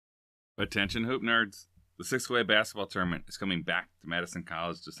Attention hoop nerds. The 6-Way basketball tournament is coming back to Madison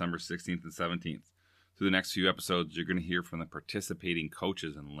College December 16th and 17th. Through the next few episodes, you're going to hear from the participating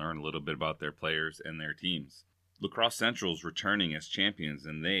coaches and learn a little bit about their players and their teams. Lacrosse Central is returning as champions,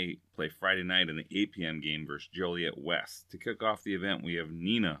 and they play Friday night in the 8 p.m. game versus Joliet West. To kick off the event, we have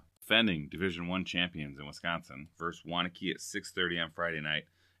Nina, defending Division I champions in Wisconsin, versus Wanakee at 6:30 on Friday night,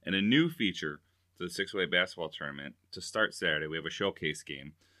 and a new feature to the 6-Way basketball tournament. To start Saturday, we have a showcase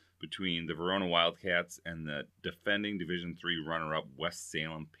game between the Verona Wildcats and the defending Division III runner-up West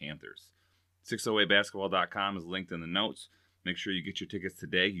Salem Panthers. 60eightbasketball.com is linked in the notes. Make sure you get your tickets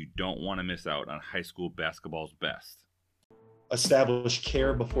today. You don't want to miss out on high school basketball's best. Establish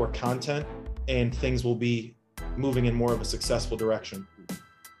care before content, and things will be moving in more of a successful direction.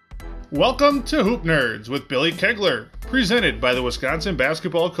 Welcome to Hoop Nerds with Billy Kegler, presented by the Wisconsin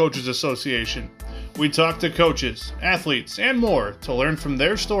Basketball Coaches Association. We talk to coaches, athletes, and more to learn from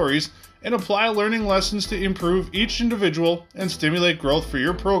their stories and apply learning lessons to improve each individual and stimulate growth for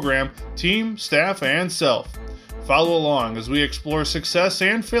your program, team, staff, and self. Follow along as we explore success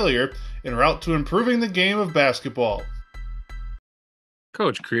and failure en route to improving the game of basketball.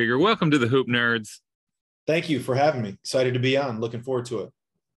 Coach Kreiger, welcome to the Hoop Nerds. Thank you for having me. Excited to be on. Looking forward to it.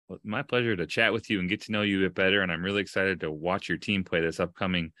 Well, my pleasure to chat with you and get to know you a bit better, and I'm really excited to watch your team play this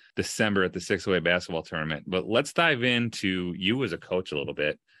upcoming December at the 6-Way basketball tournament. But let's dive into you as a coach a little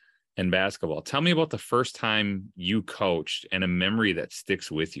bit in basketball. Tell me about the first time you coached and a memory that sticks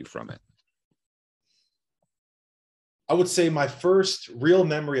with you from it. I would say my first real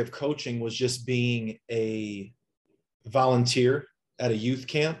memory of coaching was just being a volunteer at a youth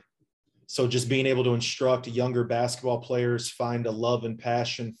camp. So just being able to instruct younger basketball players, find a love and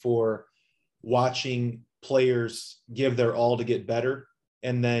passion for watching players give their all to get better.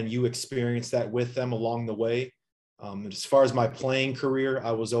 And then you experience that with them along the way. As far as my playing career,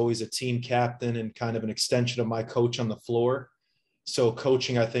 I was always a team captain and kind of an extension of my coach on the floor. So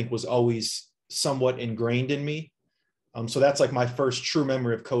coaching, I think, was always somewhat ingrained in me. So that's like my first true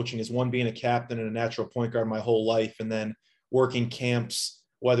memory of coaching, is one, being a captain and a natural point guard my whole life, and then working camps,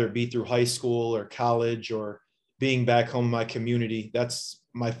 whether it be through high school or college or being back home in my community. That's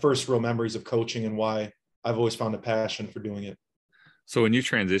my first real memories of coaching and why I've always found a passion for doing it. So when you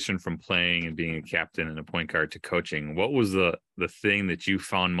transitioned from playing and being a captain and a point guard to coaching, what was the thing that you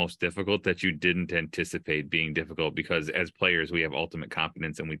found most difficult that you didn't anticipate being difficult? Because as players, we have ultimate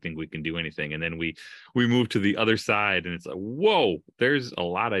confidence and we think we can do anything. And then we move to the other side and it's like, whoa, there's a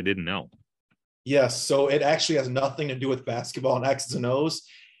lot I didn't know. Yes. So it actually has nothing to do with basketball and X's and O's.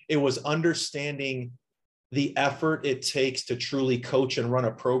 It was understanding the effort it takes to truly coach and run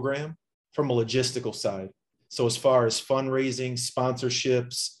a program from a logistical side. So as far as fundraising,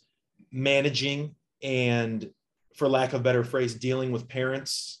 sponsorships, managing, and, for lack of a better phrase, dealing with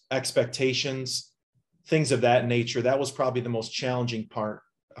parents, expectations, things of that nature, that was probably the most challenging part.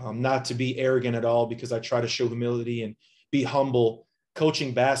 Not to be arrogant at all, because I try to show humility and be humble.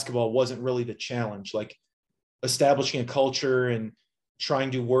 Coaching basketball wasn't really the challenge. Like establishing a culture and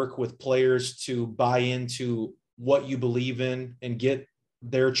trying to work with players to buy into what you believe in and get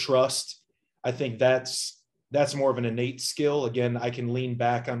their trust. I think that's more of an innate skill. Again, I can lean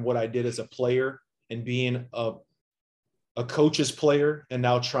back on what I did as a player and being a coach's player, and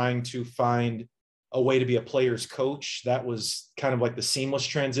now trying to find a way to be a player's coach. That was kind of like the seamless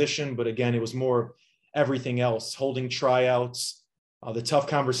transition. But again, it was more everything else, holding tryouts, the tough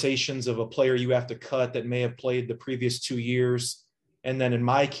conversations of a player you have to cut that may have played the previous 2 years. And then in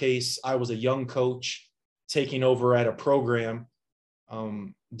my case, I was a young coach taking over at a program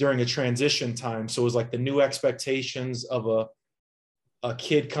during a transition time. So it was like the new expectations of a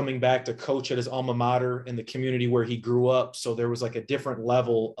kid coming back to coach at his alma mater in the community where he grew up. So there was like a different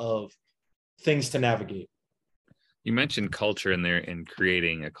level of things to navigate. You mentioned culture in there and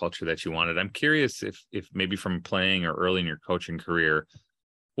creating a culture that you wanted. I'm curious if maybe from playing or early in your coaching career,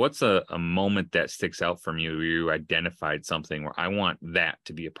 what's a moment that sticks out from you where you identified something where I want that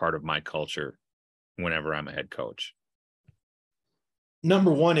to be a part of my culture whenever I'm a head coach?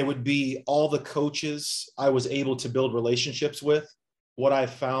 Number one, it would be all the coaches I was able to build relationships with. What I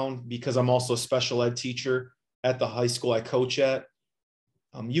found, because I'm also a special ed teacher at the high school I coach at,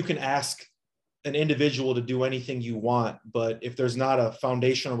 you can ask an individual to do anything you want, but if there's not a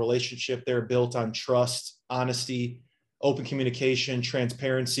foundational relationship there built on trust, honesty, open communication,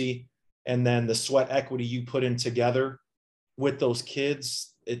 transparency, and then the sweat equity you put in together with those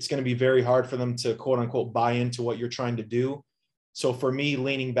kids, it's going to be very hard for them to, quote unquote, buy into what you're trying to do. So for me,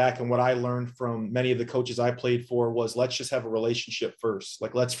 leaning back and what I learned from many of the coaches I played for was, let's just have a relationship first.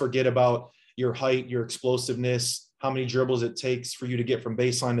 Like, let's forget about your height, your explosiveness, how many dribbles it takes for you to get from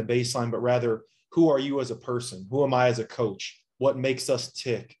baseline to baseline, but rather, who are you as a person? Who am I as a coach? What makes us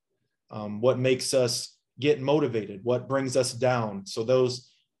tick? What makes us get motivated? What brings us down? So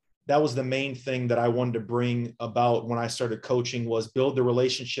that was the main thing that I wanted to bring about when I started coaching, was build the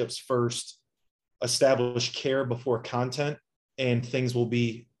relationships first, establish care before content, and things will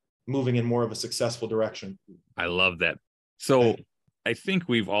be moving in more of a successful direction. I love that. So I think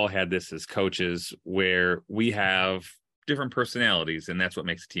we've all had this as coaches, where we have different personalities, and that's what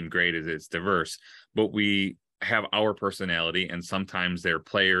makes a team great, is it's diverse, but we have our personality, and sometimes they're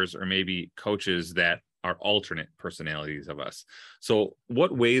players or maybe coaches that are alternate personalities of us. So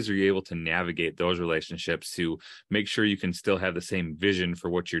what ways are you able to navigate those relationships to make sure you can still have the same vision for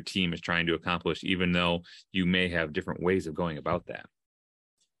what your team is trying to accomplish, even though you may have different ways of going about that?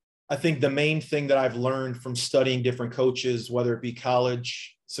 I think the main thing that I've learned from studying different coaches, whether it be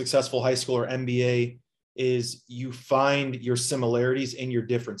college, successful high school, or NBA, is you find your similarities in your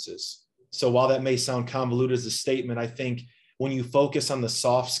differences. So while that may sound convoluted as a statement, I think when you focus on the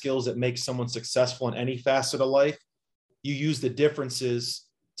soft skills that make someone successful in any facet of life, you use the differences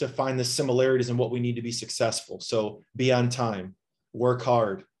to find the similarities in what we need to be successful. So be on time, work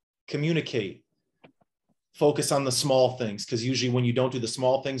hard, communicate, focus on the small things, because usually when you don't do the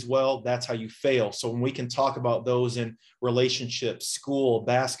small things well, that's how you fail. So when we can talk about those in relationships, school,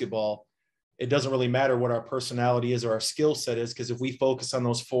 basketball, it doesn't really matter what our personality is or our skill set is, because if we focus on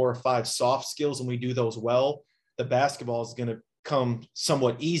those 4 or 5 soft skills and we do those well, the basketball is going to come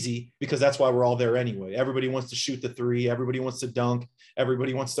somewhat easy, because that's why we're all there anyway. Everybody wants to shoot the 3, everybody wants to dunk,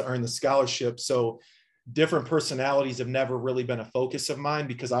 everybody wants to earn the scholarship. So different personalities have never really been a focus of mine,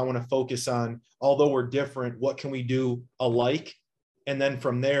 because I want to focus on, although we're different, what can we do alike? And then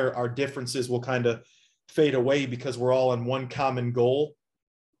from there, our differences will kind of fade away, because we're all in one common goal,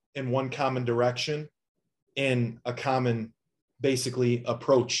 in one common direction, in a common, basically,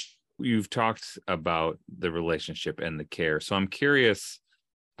 approach. You've talked about the relationship and the care. So I'm curious,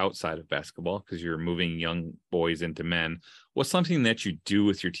 outside of basketball, because you're moving young boys into men, what's something that you do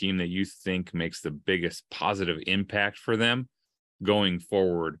with your team that you think makes the biggest positive impact for them going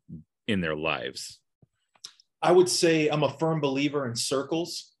forward in their lives? I would say I'm a firm believer in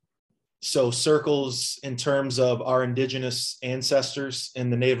circles. So circles in terms of our indigenous ancestors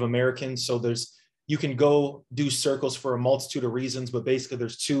and the Native Americans. So you can go do circles for a multitude of reasons, but basically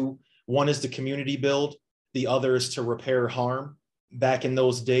there's 2. One is the community build. The other is to repair harm. Back in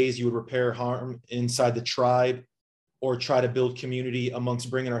those days, you would repair harm inside the tribe or try to build community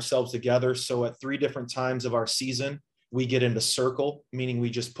amongst bringing ourselves together. So at 3 different times of our season, we get into circle, meaning we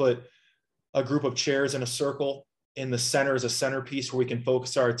just put a group of chairs in a circle. In the center is a centerpiece where we can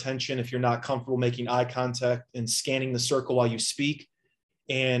focus our attention if you're not comfortable making eye contact and scanning the circle while you speak.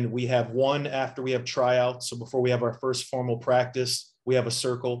 And we have one after we have tryouts. So before we have our first formal practice, we have a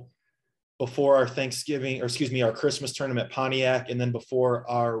circle. Before our our Christmas tournament at Pontiac, and then before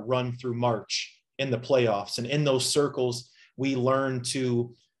our run through March in the playoffs. And in those circles, we learn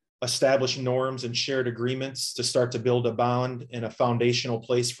to establish norms and shared agreements to start to build a bond and a foundational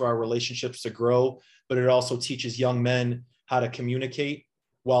place for our relationships to grow. But it also teaches young men how to communicate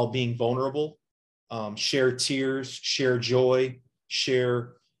while being vulnerable, share tears, share joy,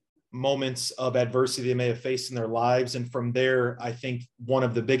 share moments of adversity they may have faced in their lives. And from there, I think one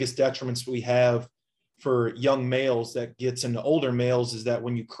of the biggest detriments we have for young males that gets into older males is that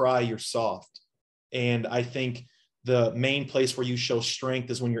when you cry, you're soft. And I think the main place where you show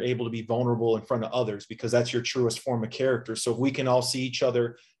strength is when you're able to be vulnerable in front of others, because that's your truest form of character. So if we can all see each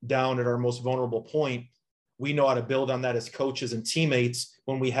other down at our most vulnerable point, we know how to build on that as coaches and teammates.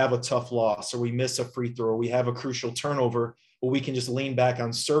 When we have a tough loss or we miss a free throw or we have a crucial turnover, well, we can just lean back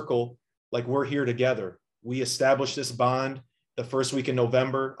on circle like we're here together. We establish this bond the first week in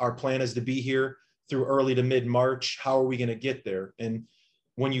November. Our plan is to be here through early to mid-March. How are we going to get there? And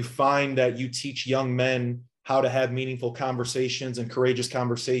when you find that you teach young men how to have meaningful conversations and courageous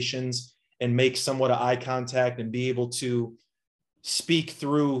conversations and make somewhat of eye contact and be able to speak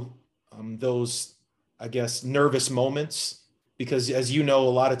through those, I guess, nervous moments, because as you know, a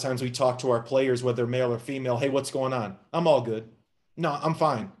lot of times we talk to our players, whether male or female, hey, what's going on? I'm all good. No, I'm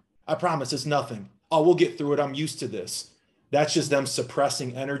fine. I promise it's nothing. Oh, we'll get through it. I'm used to this. That's just them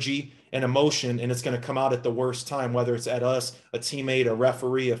suppressing energy and emotion, and it's going to come out at the worst time, whether it's at us, a teammate, a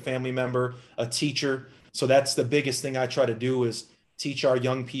referee, a family member, a teacher. So that's the biggest thing I try to do, is teach our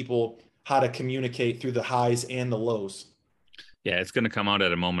young people how to communicate through the highs and the lows. Yeah, it's going to come out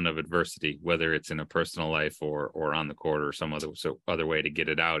at a moment of adversity, whether it's in a personal life or on the court or some other way to get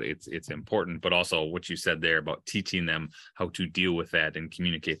it out. It's important, but also what you said there about teaching them how to deal with that and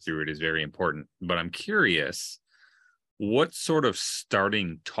communicate through it is very important. But I'm curious, What sort of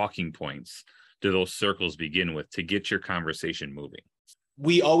starting talking points do those circles begin with to get your conversation moving?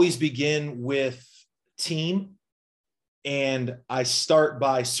 We always begin with team. And I start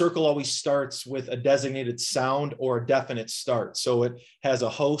by circle always starts with a designated sound or a definite start. So it has a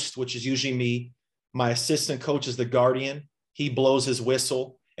host, which is usually me. My assistant coach is the guardian. He blows his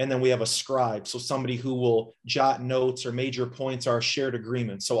whistle. And then we have a scribe. So somebody who will jot notes or major points are a shared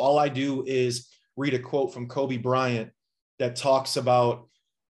agreement. So all I do is read a quote from Kobe Bryant that talks about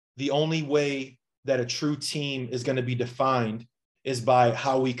the only way that a true team is going to be defined is by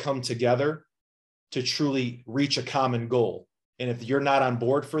how we come together to truly reach a common goal. And if you're not on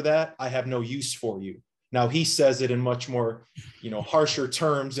board for that, I have no use for you. Now he says it in much more, harsher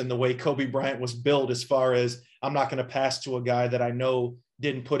terms in the way Kobe Bryant was built, as far as I'm not going to pass to a guy that I know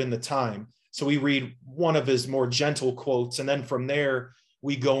didn't put in the time. So we read one of his more gentle quotes. And then from there,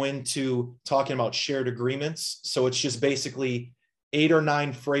 we go into talking about shared agreements. So it's just basically 8 or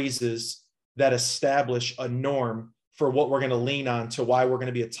 9 phrases that establish a norm for what we're going to lean on to why we're going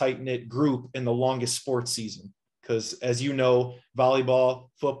to be a tight-knit group in the longest sports season. Because as you know, volleyball,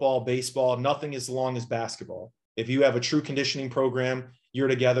 football, baseball, nothing as long as basketball. If you have a true conditioning program, you're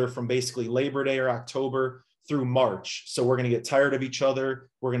together from basically Labor Day or October through March. So we're going to get tired of each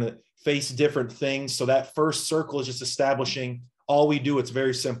other. We're going to face different things. So that first circle is just establishing all we do. It's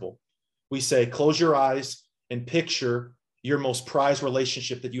very simple. We say, close your eyes and picture your most prized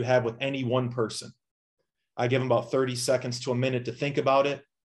relationship that you have with any one person. I give them about 30 seconds to a minute to think about it.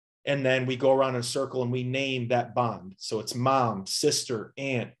 And then we go around in a circle and we name that bond. So it's mom, sister,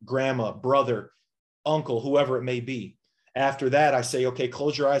 aunt, grandma, brother, uncle, whoever it may be. After that, I say, okay,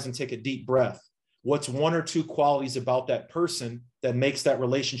 close your eyes and take a deep breath. What's 1 or 2 qualities about that person that makes that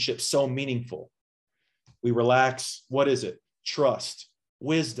relationship so meaningful? We relax. What is it? Trust,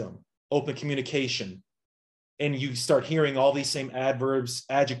 wisdom, open communication. And you start hearing all these same adverbs,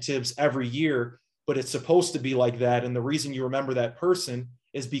 adjectives every year, but it's supposed to be like that. And the reason you remember that person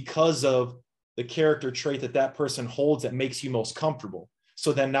is because of the character trait that that person holds that makes you most comfortable.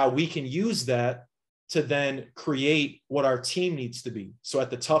 So then now we can use that to then create what our team needs to be. So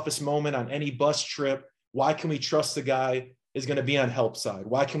at the toughest moment on any bus trip, why can we trust the guy is going to be on help side?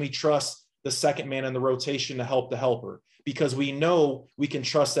 Why can we trust the second man in the rotation to help the helper? Because we know we can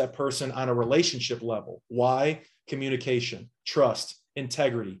trust that person on a relationship level. Why? Communication, trust,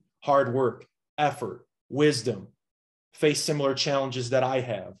 integrity, hard work, effort, wisdom, face similar challenges that I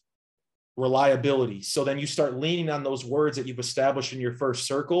have, reliability. So then you start leaning on those words that you've established in your first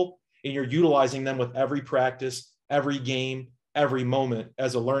circle, and you're utilizing them with every practice, every game, every moment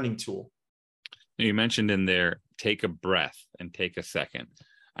as a learning tool. You mentioned in there, take a breath and take a second.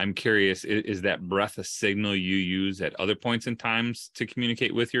 I'm curious, is that breath a signal you use at other points in times to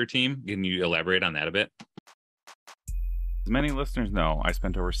communicate with your team? Can you elaborate on that a bit? As many listeners know, I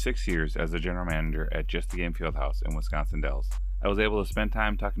spent over 6 years as the general manager at Just the Game Fieldhouse in Wisconsin Dells. I was able to spend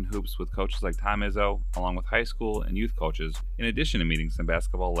time talking hoops with coaches like Tom Izzo, along with high school and youth coaches, in addition to meeting some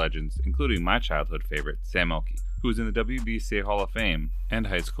basketball legends, including my childhood favorite, Sam Elke, who is in the WBCA Hall of Fame and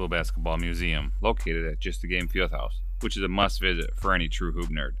High School Basketball Museum, located at Just the Game Fieldhouse, which is a must-visit for any true hoop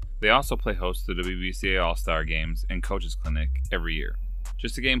nerd. They also play host to the WBCA All-Star Games and Coaches Clinic every year.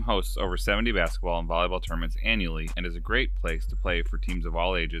 Just the Game hosts over 70 basketball and volleyball tournaments annually and is a great place to play for teams of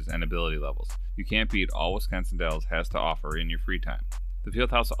all ages and ability levels. You can't beat all Wisconsin Dells has to offer in your free time. The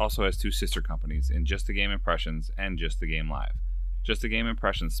Fieldhouse also has 2 sister companies in Just the Game Impressions and Just the Game Live. Just the Game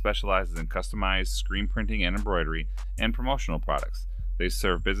Impressions specializes in customized screen printing and embroidery and promotional products. They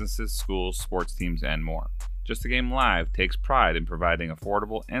serve businesses, schools, sports teams, and more. Just the Game Live takes pride in providing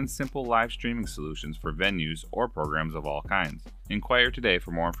affordable and simple live streaming solutions for venues or programs of all kinds. Inquire today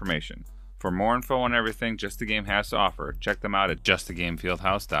for more information. For more info on everything Just the Game has to offer, check them out at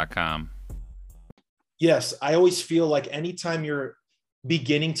justthegamefieldhouse.com. Yes, I always feel like anytime you're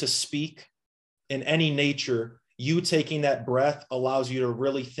beginning to speak in any nature, you taking that breath allows you to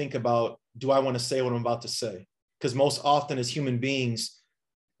really think about, do I want to say what I'm about to say? Because most often as human beings,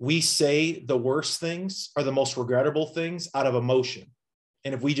 we say the worst things or the most regrettable things out of emotion.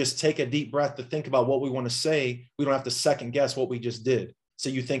 And if we just take a deep breath to think about what we want to say, we don't have to second guess what we just did. So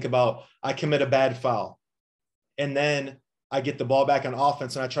you think about, I commit a bad foul, and then I get the ball back on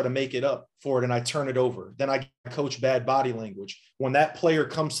offense and I try to make it up for it and I turn it over. Then I coach bad body language. When that player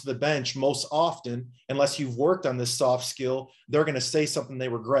comes to the bench, most often, unless you've worked on this soft skill, they're going to say something they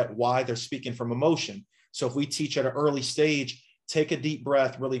regret. Why? They're speaking from emotion. So if we teach at an early stage, take a deep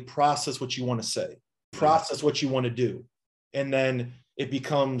breath, really process what you want to say, process what you want to do. And then it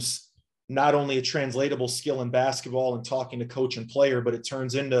becomes not only a translatable skill in basketball and talking to coach and player, but it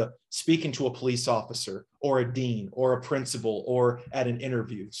turns into speaking to a police officer or a dean or a principal or at an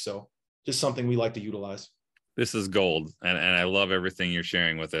interview. So just something we like to utilize. This is gold. And I love everything you're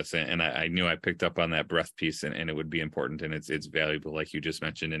sharing with us. And I knew I picked up on that breath piece, and it would be important. And it's valuable, like you just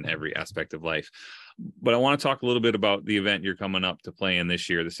mentioned, in every aspect of life. But I want to talk a little bit about the event you're coming up to play in this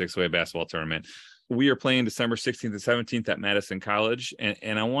year, the 6-way basketball tournament. We are playing December 16th and 17th at Madison College.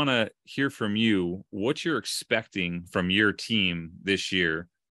 And I want to hear from you what you're expecting from your team this year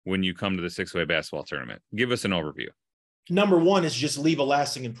when you come to the 6-way basketball tournament. Give us an overview. Number one is just leave a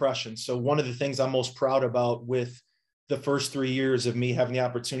lasting impression. So one of the things I'm most proud about with the first 3 years of me having the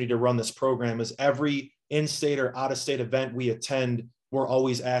opportunity to run this program is every in-state or out-of-state event we attend, we're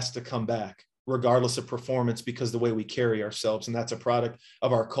always asked to come back, regardless of performance, because the way we carry ourselves. And that's a product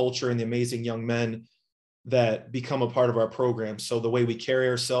of our culture and the amazing young men that become a part of our program. So the way we carry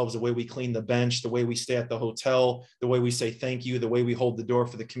ourselves, the way we clean the bench, the way we stay at the hotel, the way we say thank you, the way we hold the door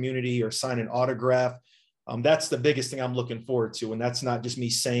for the community or sign an autograph. That's the biggest thing I'm looking forward to. And that's not just me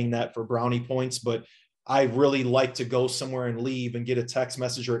saying that for brownie points, but I really like to go somewhere and leave and get a text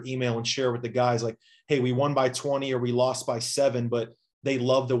message or email and share with the guys like, hey, we won by 20 or we lost by 7, but they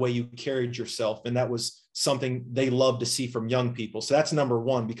love the way you carried yourself. And that was something they love to see from young people. So that's number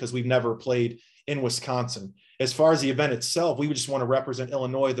one, because we've never played in Wisconsin. As far as the event itself, we would just want to represent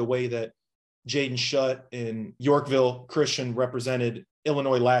Illinois the way that Jaden Shutt in Yorkville Christian represented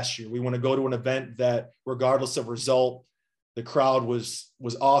Illinois last year. We want to go to an event that, regardless of result, the crowd was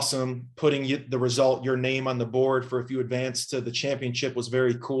awesome. Putting the result, your name on the board for if you advance to the championship was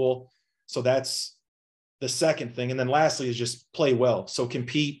very cool. So that's the second thing. And then lastly is just play well. So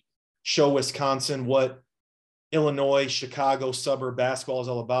compete, show Wisconsin what Illinois, Chicago suburb basketball is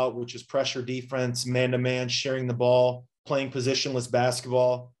all about, which is pressure defense, man-to-man, sharing the ball, playing positionless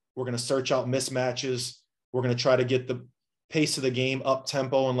basketball. We're going to search out mismatches. We're going to try to get the pace of the game up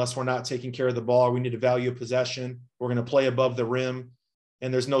tempo unless we're not taking care of the ball. We need to value possession. We're going to play above the rim.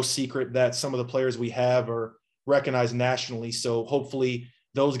 And there's no secret that some of the players we have are recognized nationally. So hopefully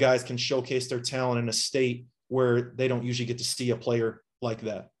those guys can showcase their talent in a state where they don't usually get to see a player like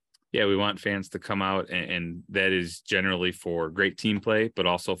that. Yeah, we want fans to come out, and that is generally for great team play, but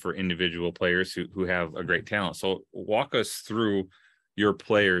also for individual players who have a great talent. So walk us through your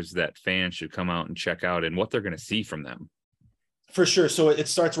players that fans should come out and check out and what they're going to see from them. For sure. So it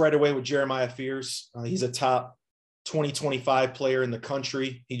starts right away with Jeremiah Fears. He's a top 2025 player in the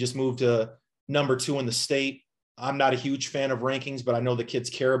country. He just moved to number 2 in the state. I'm not a huge fan of rankings, but I know the kids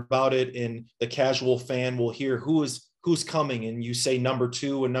care about it. And the casual fan will hear who's coming, and you say number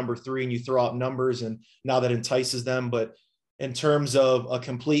 2 and number 3 and you throw out numbers, and now that entices them. But in terms of a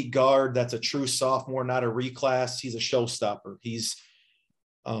complete guard, that's a true sophomore, not a reclass. He's a showstopper. He's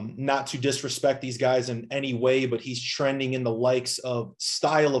not to disrespect these guys in any way, but he's trending in the likes of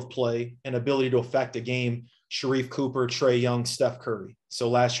style of play and ability to affect a game. Sharif Cooper, Trae Young, Steph Curry. So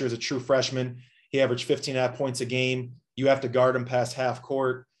last year as a true freshman, he averaged 15.5 points a game. You have to guard him past half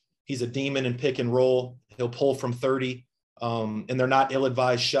court. He's a demon in pick and roll. He'll pull from 30, and they're not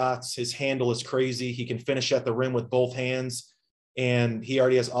ill-advised shots. His handle is crazy. He can finish at the rim with both hands, and he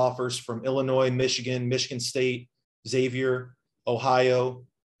already has offers from Illinois, Michigan, Michigan State, Xavier, Ohio.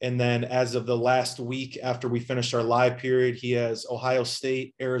 And then as of the last week after we finished our live period, he has Ohio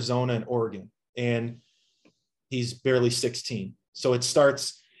State, Arizona, and Oregon. And he's barely 16. So it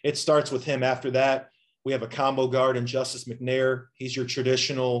starts with him. After that, we have a combo guard in Justice McNair. He's your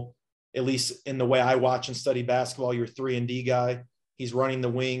traditional, at least in the way I watch and study basketball, your 3-and-D guy. He's running the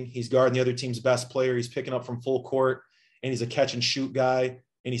wing. He's guarding the other team's best player. He's picking up from full court, and he's a catch and shoot guy,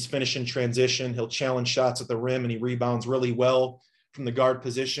 and he's finishing transition. He'll challenge shots at the rim, and he rebounds really well from the guard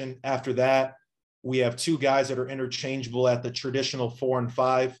position. After that, we have 2 guys that are interchangeable at the traditional 4 and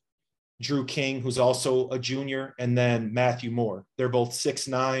 5. Drew King, who's also a junior, and then Matthew Moore. They're both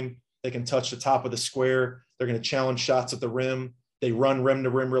 6'9". They can touch the top of the square. They're going to challenge shots at the rim. They run rim to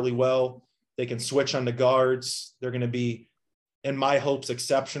rim really well. They can switch on the guards. They're going to be, in my hopes,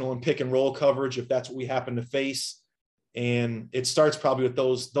 exceptional in pick and roll coverage if that's what we happen to face. And it starts probably with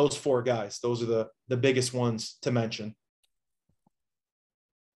those 4 guys. Those are the biggest ones to mention.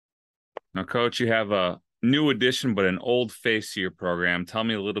 Now, Coach, you have a new addition, but an old face to your program. Tell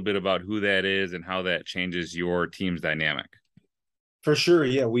me a little bit about who that is and how that changes your team's dynamic. For sure.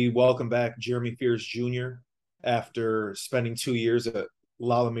 Yeah. We welcome back Jeremy Fears Jr. after spending 2 years at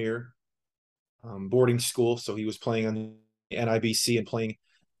Lalamere boarding school. So he was playing on the NIBC and playing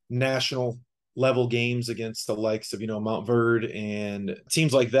national level games against the likes of, Mount Verde and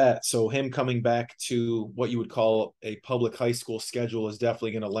teams like that. So him coming back to what you would call a public high school schedule is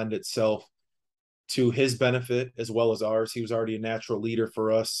definitely going to lend itself to his benefit as well as ours. He was already a natural leader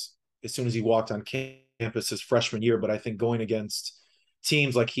for us as soon as he walked on campus his freshman year. But I think going against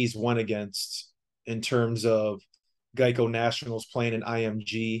teams like he's won against in terms of Geico Nationals playing in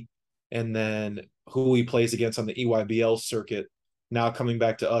IMG, and then who he plays against on the EYBL circuit, now coming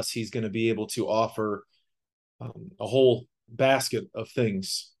back to us, he's going to be able to offer a whole basket of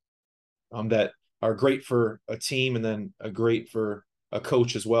things that are great for a team and then great for a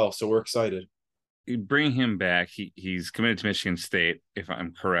coach as well. So we're excited. You bring him back. He's committed to Michigan State, if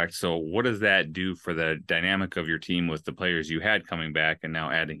I'm correct. So what does that do for the dynamic of your team with the players you had coming back and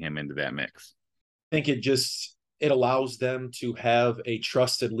now adding him into that mix? I think it allows them to have a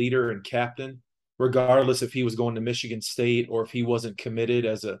trusted leader and captain, regardless if he was going to Michigan State or if he wasn't committed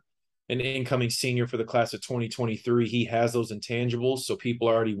as an incoming senior for the class of 2023. He has those intangibles, so people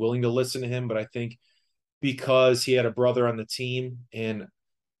are already willing to listen to him. But I think because he had a brother on the team, and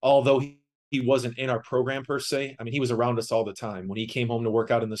although he wasn't in our program per se, I mean, he was around us all the time. When he came home to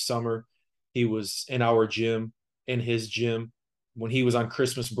work out in the summer, he was in our gym, in his gym. When he was on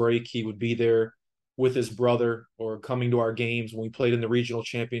Christmas break, he would be there with his brother or coming to our games. When we played in the regional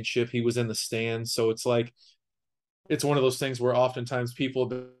championship, he was in the stands. So it's like, it's one of those things where oftentimes people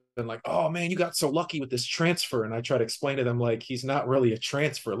have been like, oh man, you got so lucky with this transfer. And I try to explain to them, like, he's not really a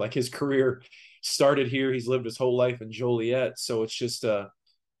transfer. Like, his career started here. He's lived his whole life in Joliet. So it's just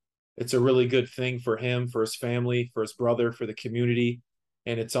it's a really good thing for him, for his family, for his brother, for the community.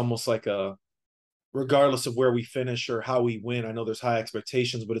 And it's almost like regardless of where we finish or how we win, I know there's high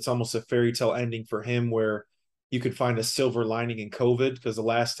expectations, but it's almost a fairy tale ending for him where you could find a silver lining in COVID, because the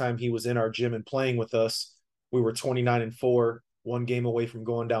last time he was in our gym and playing with us, we were 29-4, one game away from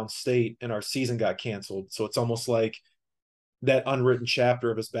going downstate, and our season got canceled. So it's almost like that unwritten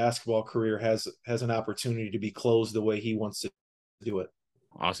chapter of his basketball career has an opportunity to be closed the way he wants to do it.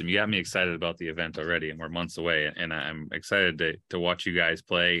 Awesome. You got me excited about the event already, and we're months away, and I'm excited to watch you guys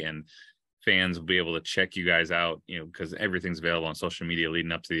play, and fans will be able to check you guys out, because everything's available on social media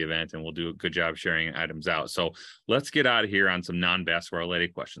leading up to the event, and we'll do a good job sharing items out. So let's get out of here on some non-basketball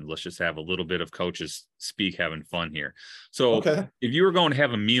related questions. Let's just have a little bit of coaches speak, having fun here. So okay, if you were going to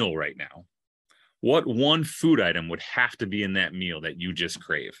have a meal right now, what one food item would have to be in that meal that you just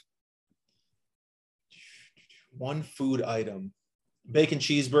crave? One food item. Bacon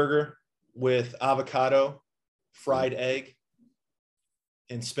cheeseburger with avocado, fried egg,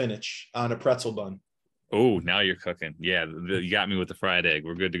 and spinach on a pretzel bun. Oh, now you're cooking. Yeah, you got me with the fried egg.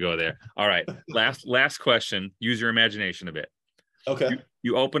 We're good to go there. All right, last question. Use your imagination a bit. Okay.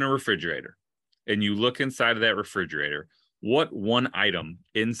 You open a refrigerator and you look inside of that refrigerator. What one item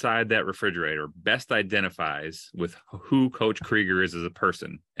inside that refrigerator best identifies with who Coach Kreiger is as a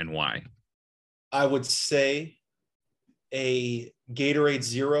person and why? I would say a Gatorade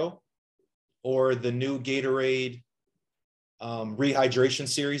Zero, or the new Gatorade rehydration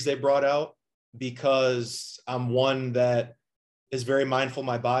series they brought out, because I'm one that is very mindful of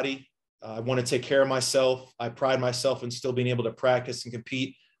my body. I want to take care of myself. I pride myself in still being able to practice and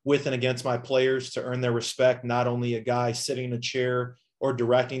compete with and against my players to earn their respect. Not only a guy sitting in a chair or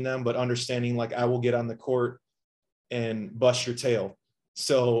directing them, but understanding, like, I will get on the court and bust your tail.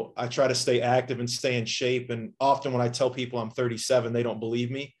 So I try to stay active and stay in shape. And often when I tell people I'm 37, they don't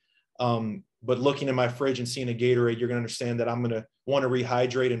believe me. But looking in my fridge and seeing a Gatorade, you're going to understand that I'm going to want to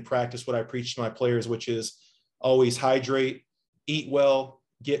rehydrate and practice what I preach to my players, which is always hydrate, eat well,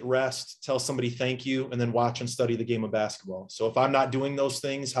 get rest, tell somebody thank you, and then watch and study the game of basketball. So if I'm not doing those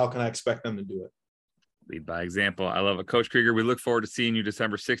things, how can I expect them to do it? Lead by example. I love it. Coach Kreiger, we look forward to seeing you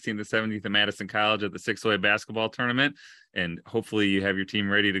December 16th and 17th at Madison College at the 60Eight basketball tournament. And hopefully you have your team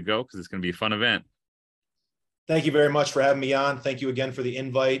ready to go, because it's going to be a fun event. Thank you very much for having me on. Thank you again for the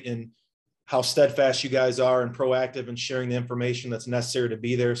invite and how steadfast you guys are and proactive in sharing the information that's necessary to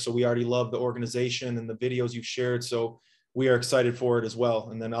be there. So we already love the organization and the videos you've shared. So we are excited for it as well.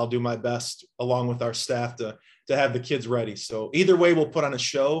 And then I'll do my best along with our staff to have the kids ready. So either way, we'll put on a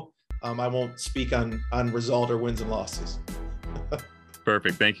show. I won't speak on result or wins and losses.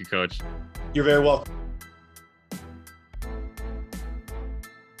 Perfect. Thank you, Coach. You're very welcome.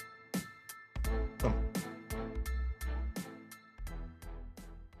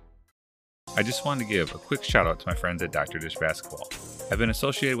 I just wanted to give a quick shout out to my friends at Dr. Dish Basketball. I've been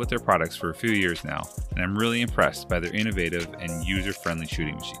associated with their products for a few years now, and I'm really impressed by their innovative and user-friendly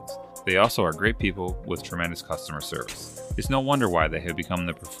shooting machines. They also are great people with tremendous customer service. It's no wonder why they have become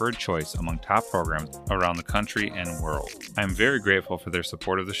the preferred choice among top programs around the country and world. I am very grateful for their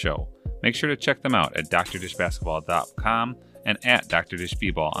support of the show, Make sure to check them out at drdishbasketball.com and at Dr. Dish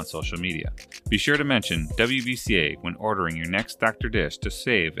B-Ball on social media. Be sure to mention WBCA when ordering your next Dr. Dish to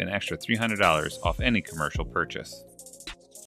save an extra $300 off any commercial purchase.